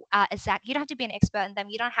know you don't have to be an expert in them.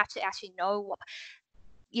 You don't have to actually know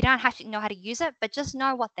you don't have to know how to use it, but just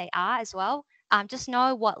know what they are as well. just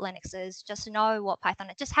know what Linux is, just know what Python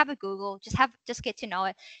is, just have a Google, just get to know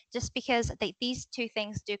it, just because these two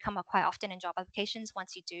things do come up quite often in job applications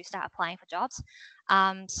once you do start applying for jobs.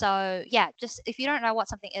 So yeah, just if you don't know what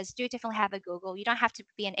something is, do definitely have a Google. You don't have to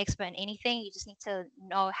be an expert in anything. You just need to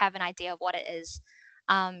have an idea of what it is.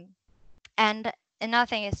 And another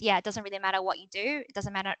thing is, yeah, it doesn't really matter what you do. It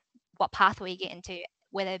doesn't matter what pathway you get into,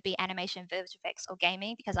 whether it be animation, visual effects, or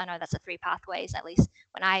gaming, because I know that's the 3 pathways, at least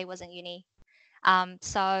when I was in uni.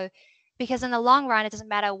 So because in the long run, it doesn't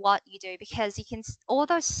matter what you do, because you can, all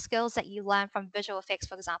those skills that you learn from visual effects,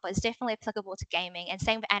 for example, is definitely applicable to gaming, and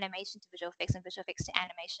same with animation to visual effects and visual effects to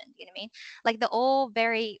animation. You know what I mean? Like they're all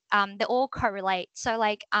they all correlate. So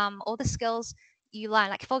like all the skills you learn,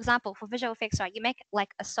 like for example, for visual effects, right, you make like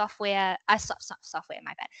a software, my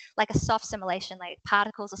bad, like a soft simulation, like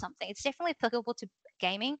particles or something. It's definitely applicable to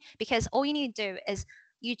gaming, because all you need to do is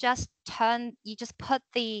you just put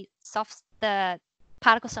the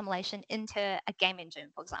particle simulation into a game engine,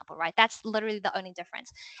 for example, right? That's literally the only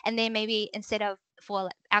difference. And then maybe instead of for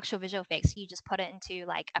actual visual effects, you just put it into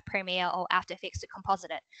like a Premiere or After Effects to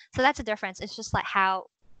composite it. So that's a difference. It's just like how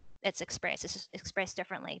it's expressed. It's just expressed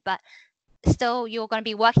differently, but still you're going to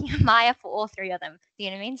be working in Maya for all 3 of them. Do you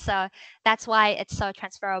know what I mean? So that's why it's so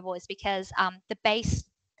transferable, is because the base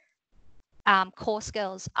core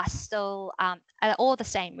skills are still are all the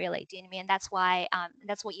same, really. Do you know what I mean? That's why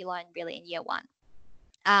that's what you learn really in year 1.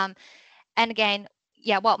 And again,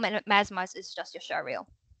 yeah, what matters most is just your show reel.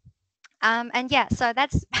 And yeah, so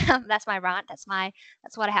that's that's my rant. That's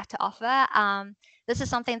what I have to offer. This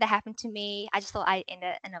is something that happened to me. I just thought I end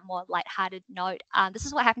it in a more lighthearted note. This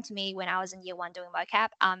is what happened to me when I was in year 1 doing mocap.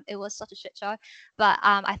 It was such a shit show, but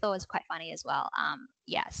I thought it was quite funny as well.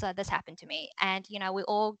 Yeah, so this happened to me, and we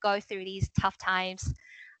all go through these tough times.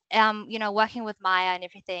 Working with Maya and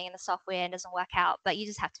everything and the software, and doesn't work out, but you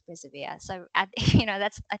just have to persevere. So, I think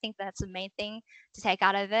that's the main thing to take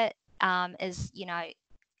out of it. Is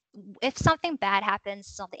if something bad happens,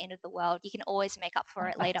 it's not the end of the world. You can always make up for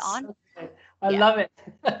it later on. I love it.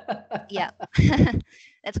 Yeah,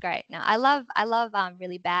 that's great. No, I love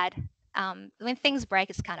really bad. When things break,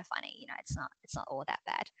 it's kind of funny. It's not all that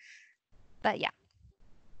bad. But yeah,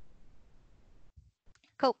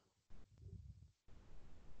 cool.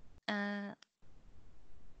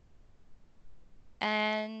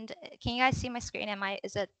 And can you guys see my screen?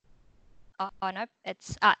 Is it? Oh no,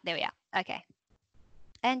 it's there we are. Okay.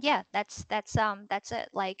 And yeah, that's it.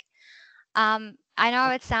 Like, I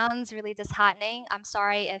know it sounds really disheartening. I'm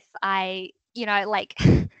sorry if I, like,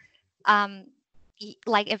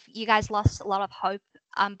 like if you guys lost a lot of hope.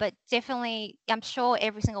 But definitely, I'm sure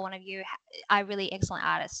every single one of you are really excellent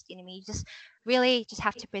artists. You know what I mean? You just really just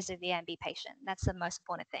have to persevere and be patient. That's the most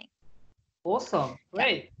important thing. Awesome.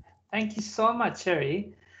 Great. Yeah. Thank you so much,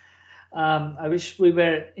 Cherry. I wish we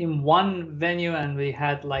were in one venue and we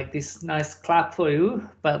had like this nice clap for you,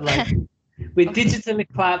 but like we digitally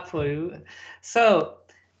clap for you. So,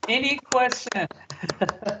 any question?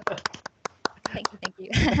 Thank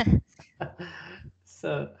you.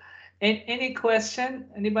 So, any question?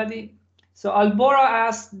 Anybody? So Albora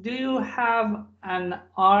asks, do you have an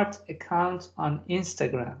art account on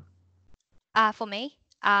Instagram? For me,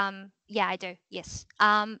 yeah, I do. Yes.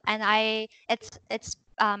 And it's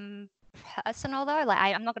personal though. Like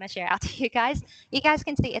I'm not going to share it out to you guys. You guys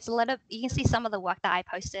can see you can see some of the work that I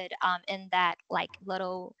posted in that like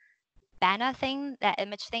little banner thing, that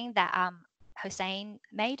image thing that Hossein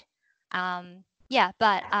made. Yeah,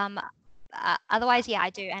 but otherwise, yeah, I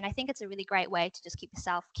do, and I think it's a really great way to just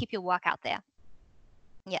keep your work out there.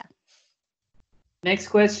 Yeah. Next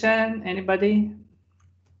question, anybody?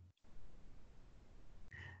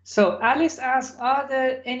 So Alice asks, are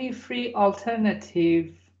there any free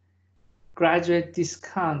alternative graduate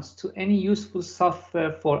discounts to any useful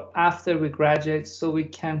software for after we graduate so we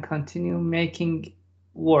can continue making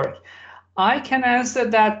work? I can answer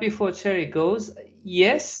that before Cherry goes.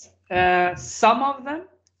 Yes, some of them.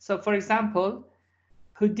 So for example,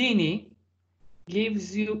 Houdini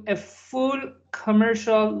gives you a full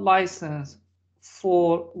commercial license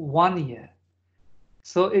for 1 year.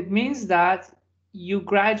 So it means that you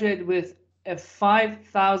graduate with a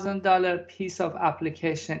 $5,000 piece of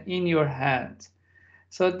application in your hand.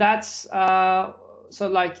 So that's so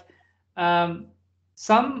like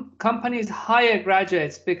some companies hire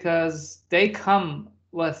graduates because they come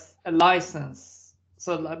with a license.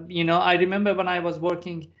 So I remember when I was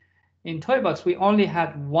working in Toybox, we only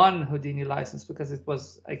had one Houdini license because it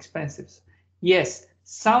was expensive. Yes,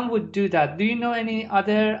 some would do that. Do you know any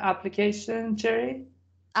other application, Jerry?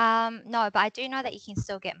 No, but I do know that you can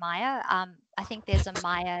still get Maya. I think there's a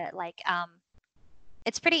Maya like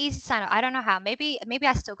It's pretty easy to sign up. I don't know how. Maybe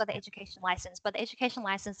I still got the education license, but the education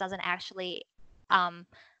license doesn't actually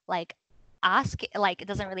like ask, like it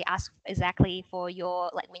doesn't really ask exactly for your,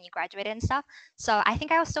 like when you graduated and stuff. So I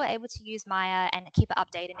think I was still able to use Maya and keep it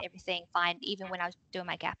updated and everything fine even when I was doing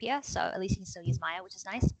my gap year. So at least you can still use Maya, which is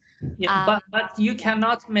nice. Yeah, but you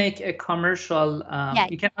cannot make a commercial. Yeah,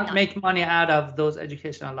 You cannot no. make money out of those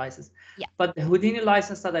educational licenses. Yeah. But the Houdini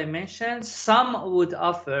license that I mentioned, some would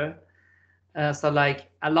offer. So like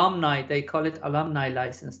alumni, they call it alumni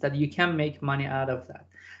license, that you can make money out of that.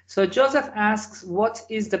 So Joseph asks, what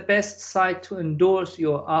is the best site to endorse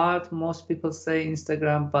your art? Most people say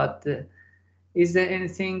Instagram, but is there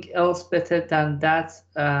anything else better than that?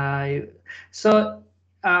 So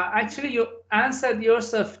actually, you answered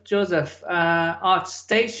yourself, Joseph.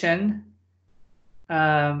 ArtStation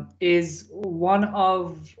is one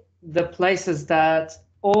of the places that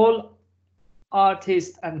all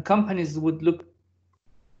artists and companies would look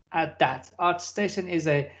at. That ArtStation is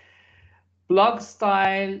a blog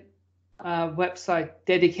style website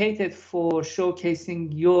dedicated for showcasing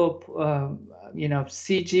your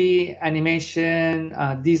CG animation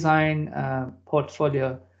design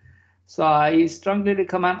portfolio. So I strongly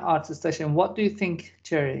recommend ArtStation. What do you think,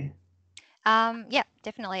 Cherry? Yeah,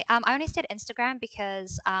 definitely. I only said Instagram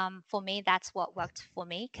because for me that's what worked for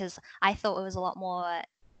me because I thought it was a lot more.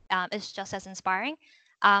 It's just as inspiring.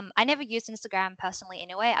 I never used Instagram personally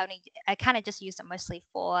anyway. I kind of just used it mostly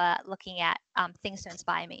for looking at things to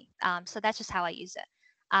inspire me. So that's just how I use it.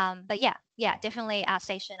 But yeah, definitely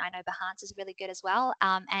Station. I know Behance is really good as well.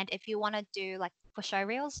 And if you want to do like for show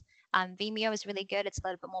reels, Vimeo is really good. It's a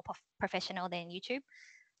little bit more professional than YouTube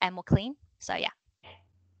and more clean. So yeah.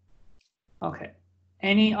 Okay.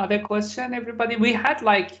 Any other question, everybody? We had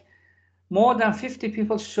like more than 50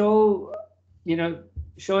 people showing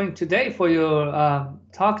today for your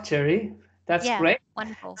talk, Cherry. That's Yeah, great.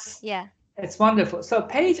 wonderful. Yeah. It's wonderful. So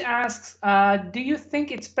Paige asks, do you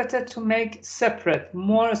think it's better to make separate,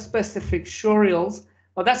 more specific showreels?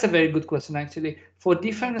 Well, that's a very good question, actually, for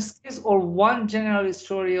different skills, or one general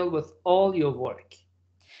showreel with all your work?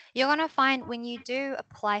 You're going to find when you do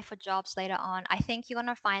apply for jobs later on, I think you're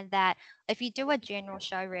going to find that if you do a general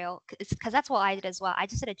show reel, because that's what I did as well. I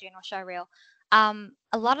just did a general show reel.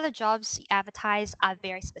 A lot of the jobs advertised are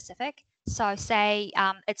very specific. So say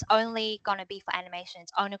it's only going to be for animation,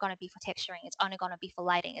 it's only going to be for texturing, it's only going to be for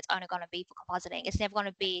lighting, it's only going to be for compositing. It's never going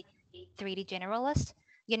to be 3D generalist.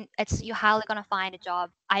 You're highly going to find a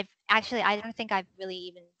job. I don't think I've really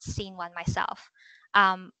even seen one myself.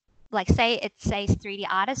 Um, like say it says 3D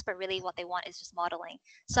artist, but really what they want is just modeling.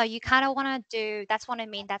 So you kind of want to do, that's what I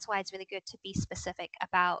mean. That's why it's really good to be specific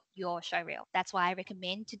about your show reel. That's why I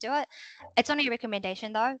recommend to do it. It's only a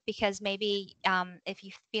recommendation though, because maybe if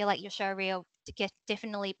you feel like your show reel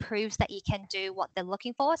definitely proves that you can do what they're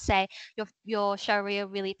looking for, say your show reel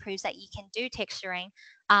really proves that you can do texturing,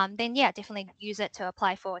 then yeah, definitely use it to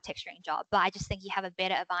apply for a texturing job. But I just think you have a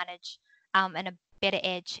better advantage and a better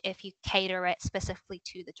edge if you cater it specifically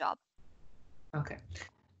to the job. Okay.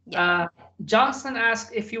 Yeah. Johnson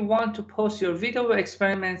asked, if you want to post your video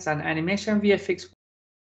experiments and animation VFX,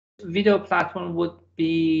 video platform would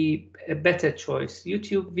be a better choice,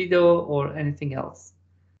 YouTube video or anything else?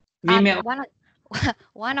 Vimeo.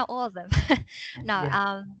 Why not all of them? No,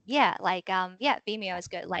 Yeah. yeah, Vimeo is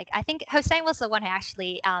good. Like I think Hossein was the one who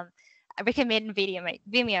actually recommended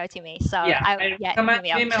Vimeo to me. So Yeah, I yeah, recommend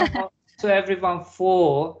Vimeo. Vimeo to everyone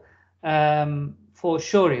for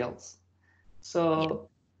showreels. So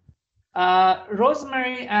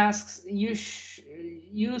Rosemary asks, you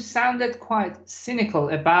sounded quite cynical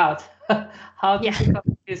about how Yeah. difficult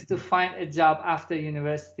it is to find a job after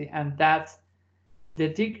university, and that the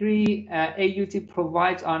degree AUT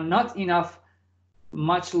provides are not enough,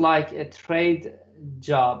 much like a trade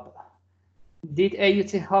job. Did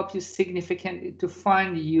AUT help you significantly to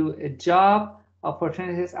find you a job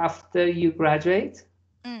opportunities after you graduate?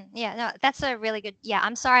 Yeah, no, that's a really good. Yeah,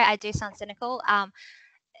 I'm sorry, I do sound cynical.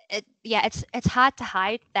 It's hard to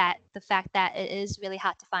hide that the fact that it is really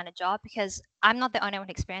hard to find a job because I'm not the only one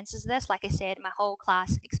who experiences this. Like I said, my whole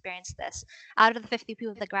class experienced this. Out of the 50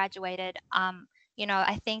 people that graduated,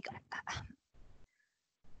 I think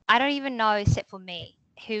I don't even know except for me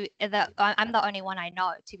I'm the only one I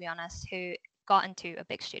know, to be honest, who got into a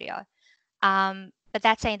big studio. But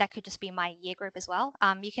that's saying that could just be my year group as well.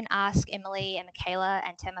 You can ask Emily and Michaela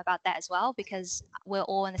and Tim about that as well because we're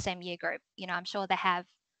all in the same year group. I'm sure they have,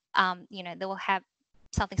 they will have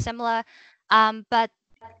something similar. But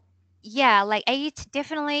yeah, like AUT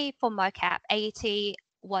definitely for mocap, AUT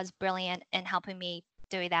was brilliant in helping me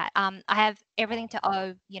do that. I have everything to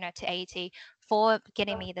owe, to AUT for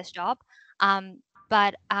getting me this job.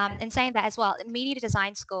 But in saying that as well, media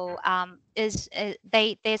design school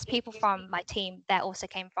there's people from my team that also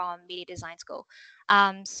came from media design school.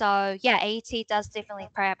 So yeah, AUT does definitely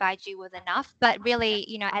provide you with enough, but really,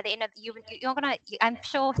 at the end of you're gonna. I'm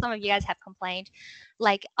sure some of you guys have complained,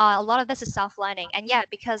 like a lot of this is self-learning, and yeah,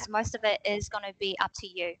 because most of it is gonna be up to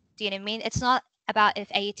you. Do you know what I mean? It's not about if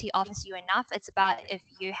AUT offers you enough. It's about if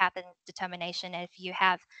you have the determination, if you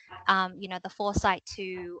have, the foresight to,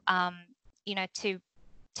 you know, to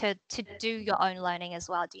do your own learning as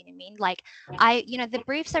well. Do you know what I mean? Like the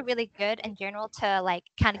briefs are really good in general to like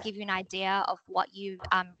kind of give you an idea of what you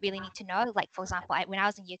really need to know. Like for example, when I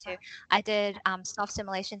was in year 2, I did soft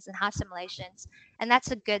simulations and hard simulations, and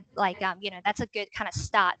that's a good that's a good kind of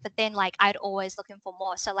start. But then like I'd always looking for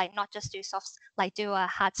more. So like not just do soft, like do a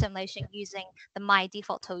hard simulation using my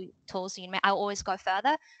default tools. I'll always go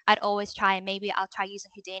further. I'd always try, maybe I'll try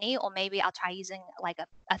using Houdini, or maybe I'll try using like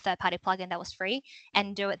a third-party plugin that was free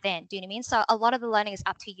and do it then. Do you know what I mean? So a lot of the learning is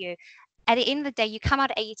up to you. At the end of the day, you come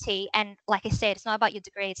out of AUT, and like I said, it's not about your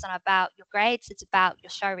degree, it's not about your grades, it's about your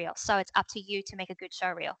show reel. So it's up to you to make a good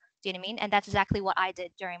show reel. Do you know what I mean? And that's exactly what I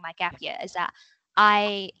did during my gap year, is that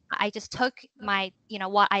I just took my,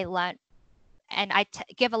 what I learned, and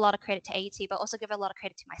give a lot of credit to AUT, but also give a lot of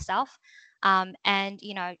credit to myself. And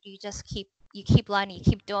you just keep learning, you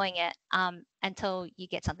keep doing it until you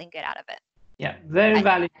get something good out of it. Yeah, very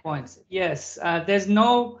valid points. Yes, there's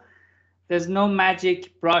no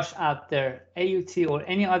magic brush out there. AUT or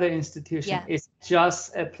any other institution is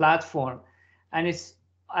just a platform, and it's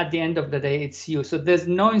at the end of the day, it's you. So there's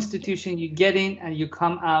no institution you get in and you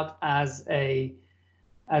come out as a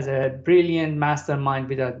brilliant mastermind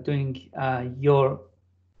without doing your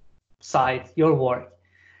work.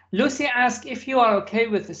 Lucy asked if you are okay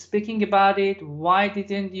with speaking about it. Why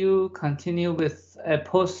didn't you continue with a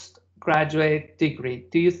postgraduate degree?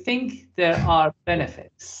 Do you think there are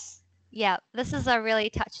benefits? Yeah, this is a really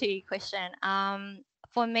touchy question.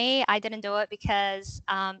 For me, I didn't do it because,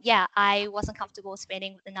 I wasn't comfortable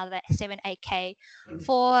spending another 7-8K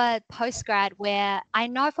for postgrad, where I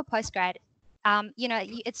know for postgrad,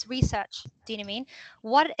 it's research. Do you know what I mean?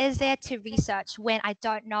 What is there to research when I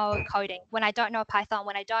don't know coding, when I don't know Python,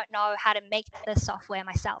 when I don't know how to make the software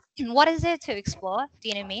myself? What is there to explore? Do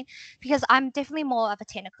you know what I mean? Because I'm definitely more of a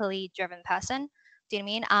technically driven person. Do you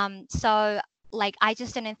know what I mean? So like I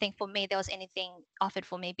just didn't think for me there was anything offered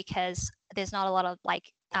for me, because there's not a lot of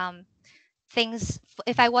like things.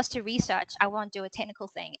 If I was to research, I won't do a technical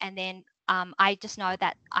thing, and then I just know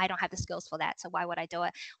that I don't have the skills for that, so why would I do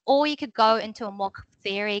it? Or you could go into a more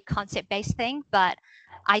theory concept based thing, but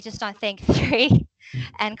I just don't think theory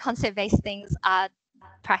and concept based things are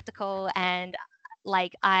practical, and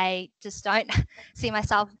like I just don't see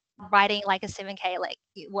myself writing like a 7K like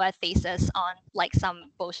word thesis on like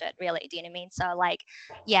some bullshit, really. Do you know what I mean? So like,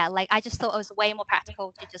 yeah, like I just thought it was way more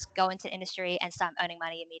practical to just go into industry and start earning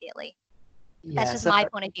money immediately. Yeah, that's just my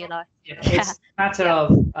point of view, though. It's a matter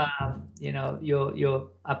of your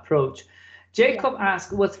approach. Jacob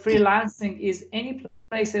asked, with freelancing, is any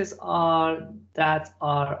places that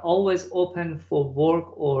are always open for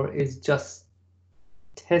work, or is just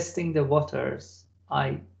testing the waters?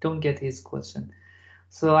 I don't get his question.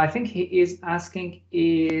 So I think he is asking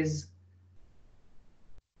is,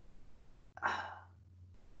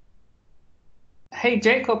 hey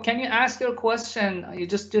Jacob, can you ask your question? You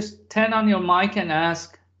just turn on your mic and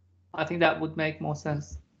ask. I think that would make more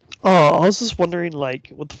sense. Oh, I was just wondering,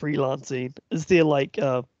 like, with freelancing, is there like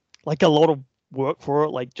a lot of work for it,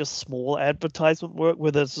 like just small advertisement work,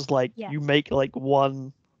 where it's just like you make like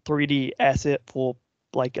one 3D asset for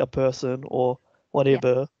like a person or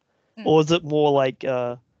whatever, or is it more like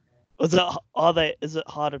is it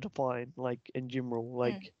harder to find, like in general,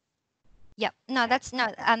 like? Yep. No, that's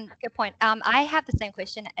good point. I have the same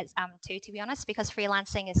question as too, to be honest, because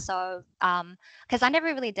freelancing is so because I never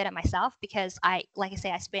really did it myself, because like I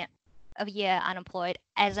say, I spent a year unemployed,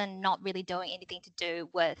 as in not really doing anything to do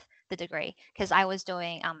with the degree, because I was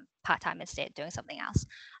doing part-time instead, doing something else.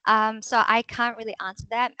 So I can't really answer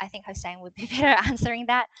that. I think Hossein would be better answering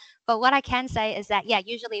that. But what I can say is that, yeah,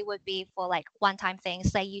 usually it would be for like one-time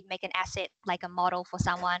things. Say you'd make an asset, like a model for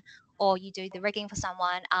someone, or you do the rigging for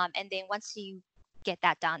someone, and then once you get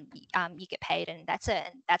that done, you get paid, and that's it.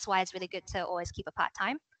 And that's why it's really good to always keep a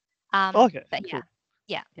part-time. Okay. But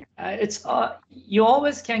yeah. It's you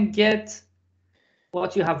always can get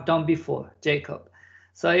what you have done before, Jacob.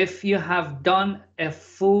 So if you have done a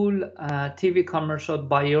full TV commercial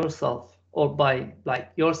by yourself, or by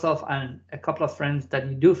like yourself and a couple of friends that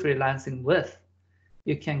you do freelancing with,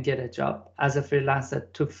 you can get a job as a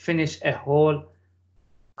freelancer to finish a whole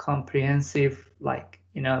comprehensive, like,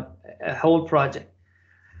 a whole project.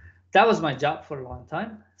 that was my job for a long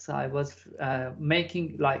time. So I was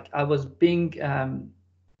making, like, I was being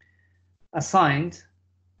assigned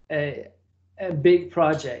a big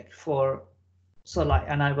project for, so like,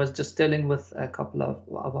 and I was just dealing with a couple of,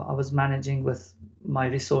 I was managing with my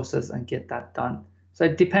resources and get that done. So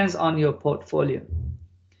it depends on your portfolio.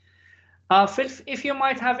 If you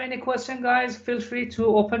might have any question, guys, feel free to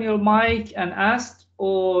open your mic and ask,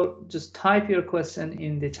 or just type your question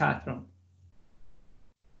in the chat room.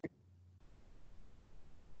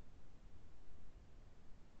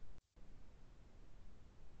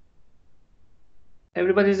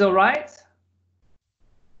 Everybody's all right?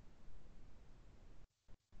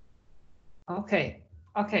 Okay.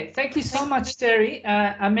 Okay. Thank you so much, Terry.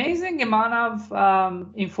 Amazing amount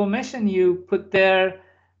of information you put there.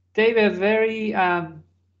 They were very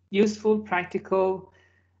useful, practical,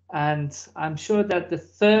 and I'm sure that the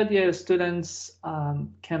third-year students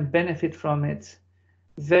can benefit from it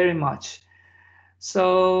very much.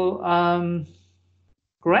 So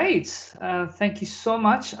great. Thank you so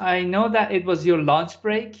much. I know that it was your lunch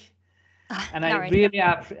break, and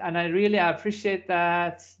I really appreciate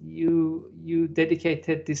that you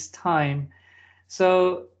dedicated this time.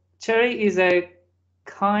 So Cherry is a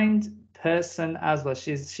kind person as well.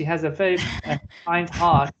 She has a very kind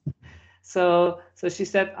heart. So she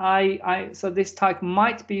said, so this talk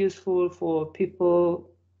might be useful for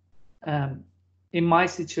people in my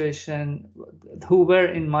situation, who are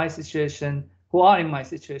in my situation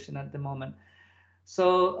at the moment.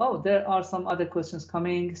 So, oh, there are some other questions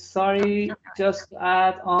coming. Sorry, just to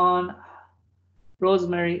add on,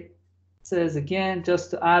 Rosemary says again,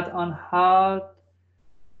 just to add on, how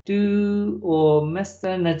do, or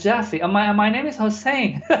Mr. Najafi, my name is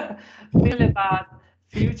Hossein, feel about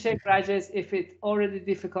future graduates if it's already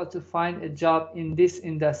difficult to find a job in this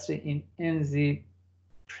industry in the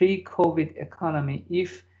pre-COVID economy,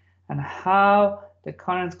 if and how the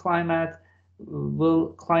current climate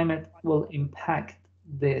will impact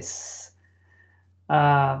this.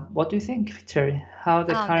 What do you think, Terry? How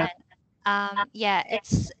the current? Yeah,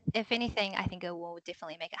 it's, if anything, I think it will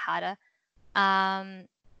definitely make it harder.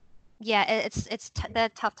 Yeah, they're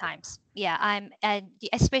tough times. Yeah, and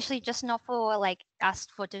especially just not for like us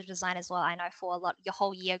for digital design as well. I know for a lot, your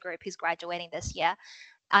whole year group who's graduating this year.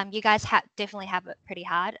 You guys definitely have it pretty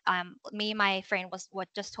hard. Me and my friend were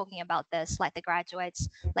just talking about this, like the graduates,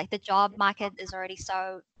 like the job market is already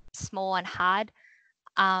so small and hard.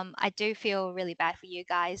 I do feel really bad for you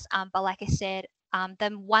guys. But like I said, the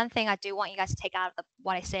one thing I do want you guys to take out of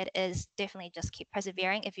what I said is definitely just keep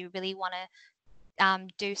persevering. If you really want to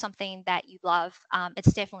do something that you love,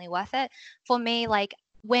 it's definitely worth it. For me, like,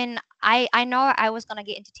 when I know I was gonna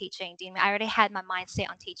get into teaching, I already had my mindset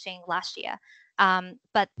on teaching last year.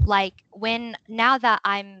 But like, now that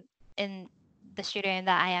I'm in the studio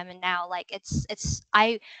that I am in now, like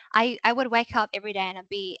I would wake up every day and I'd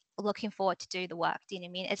be looking forward to do the work. Do you know what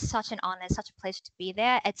I mean? It's such an honor, it's such a pleasure to be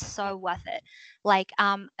there. It's so worth it. Like,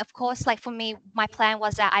 of course, like for me, my plan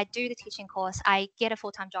was that I do the teaching course, I get a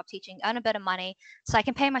full-time job teaching, earn a bit of money so I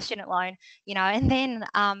can pay my student loan, and then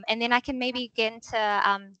I can maybe get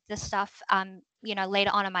into the stuff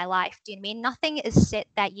later on in my life. Do you know what I mean? Nothing is set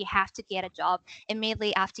that you have to get a job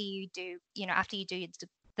immediately after you do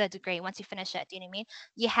the degree. Once you finish it, do you know what I mean?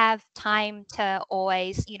 You have time to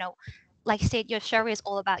always, like I said, your show is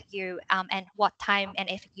all about you, and what time and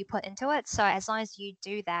effort you put into it. So as long as you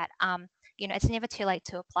do that, it's never too late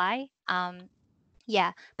to apply.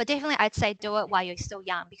 Yeah, but definitely I'd say do it while you're still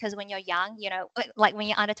young, because when you're young, like when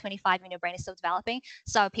you're under 25 and your brain is still developing,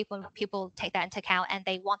 so people take that into account and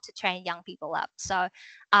they want to train young people up. So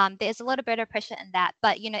there's a little bit of pressure in that,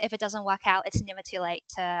 but if it doesn't work out, it's never too late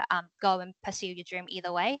to go and pursue your dream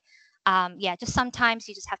either way. Yeah, just sometimes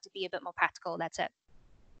you just have to be a bit more practical. That's it.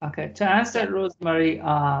 Okay, to answer Rosemary,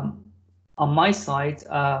 on my side,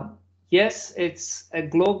 yes, it's a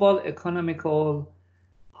global economical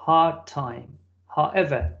hard time.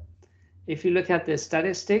 However, if you look at the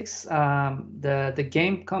statistics, the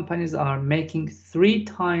game companies are making 3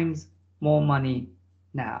 times more money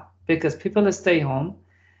now because people stay home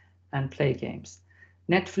and play games.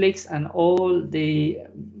 Netflix and all the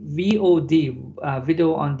VOD,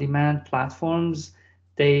 video on demand platforms,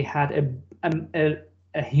 they had a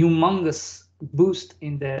humongous boost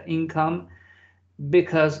in their income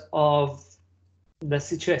because of the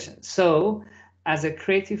situation. So as a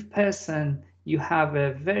creative person, you have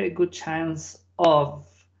a very good chance of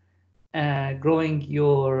growing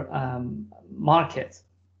your market.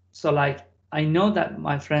 So like, I know that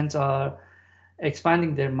my friends are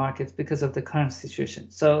expanding their markets because of the current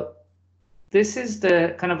situation. So this is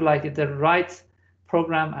the kind of like the right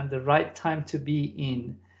program and the right time to be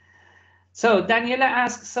in. So Daniela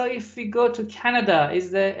asks, so if we go to Canada,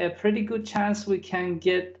 is there a pretty good chance we can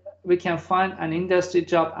find an industry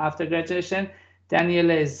job after graduation?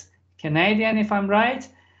 Daniela is Canadian, if I'm right.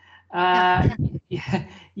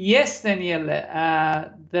 Yes,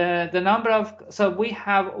 Daniela. The number of, so we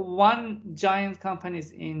have one giant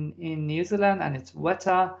companies in New Zealand, and it's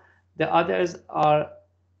Weta. The others are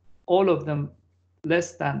all of them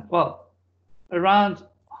less than, well, around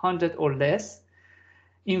 100 or less.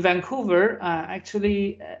 In Vancouver,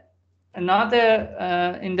 actually,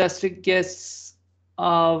 another industry guest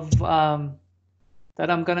of that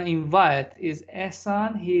I'm gonna invite is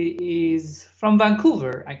Ehsan. He is from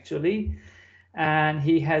Vancouver, actually, and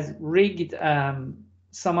he has rigged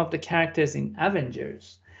some of the characters in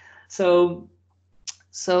Avengers. So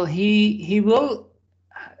he will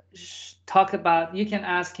talk about. You can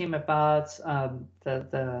ask him about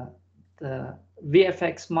the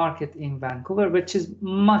VFX market in Vancouver, which is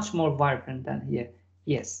much more vibrant than here.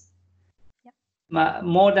 Yes. Yep.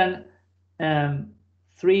 More than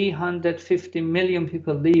 350 million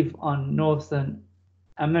people live on Northern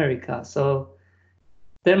America, so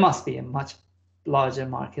there must be a much larger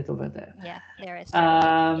market over there. Yeah, there is.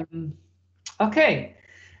 Okay,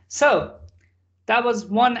 so that was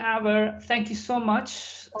 1 hour. Thank you so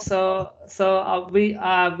much. So we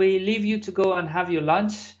leave you to go and have your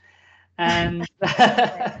lunch. And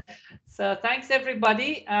so thanks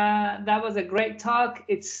everybody. That was a great talk.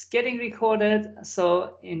 It's getting recorded.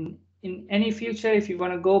 So in any future, if you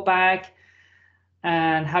want to go back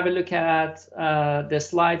and have a look at the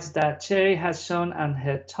slides that Cherry has shown and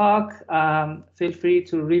her talk, feel free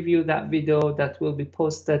to review that video that will be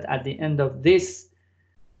posted at the end of this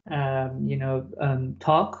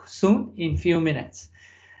talk soon in few minutes.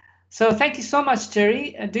 So thank you so much,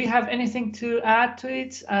 Cherry. Do you have anything to add to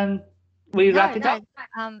it? And we wrap it up.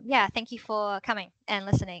 Yeah, thank you for coming and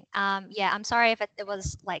listening. Yeah, I'm sorry if it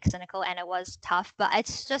was like cynical and it was tough, but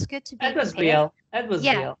it's just good to be prepared. It was real. It was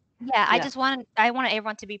real. Yeah, I want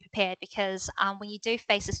everyone to be prepared, because when you do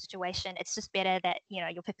face a situation, it's just better that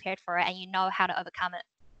you're prepared for it and you know how to overcome it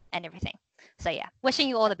and everything. So yeah, wishing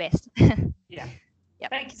you all the best. Yeah. Yep.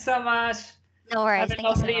 Thank you so much. No worries. Have a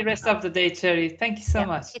lovely rest of the day, Cherry. Thank you so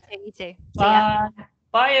much. You too. Bye.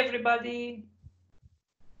 Bye, everybody.